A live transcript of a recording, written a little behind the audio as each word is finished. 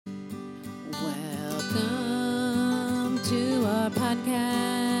our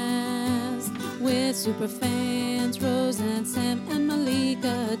podcast with superfans Rose and Sam and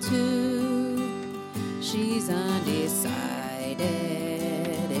Malika too. She's undecided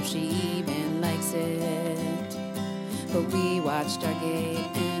if she even likes it, but we watch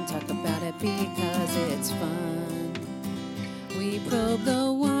Stargate and talk about it because it's fun. We probe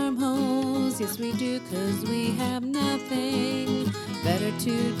the wormholes, yes we do, 'cause we have nothing better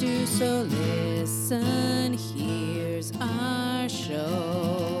to do, so listen, here's our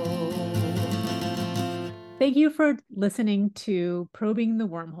show. Thank you for listening to Probing the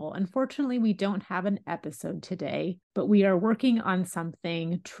Wormhole. Unfortunately, we don't have an episode today, but we are working on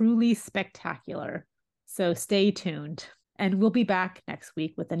something truly spectacular. So stay tuned, and we'll be back next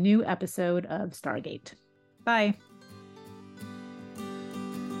week with a new episode of Stargate. Bye.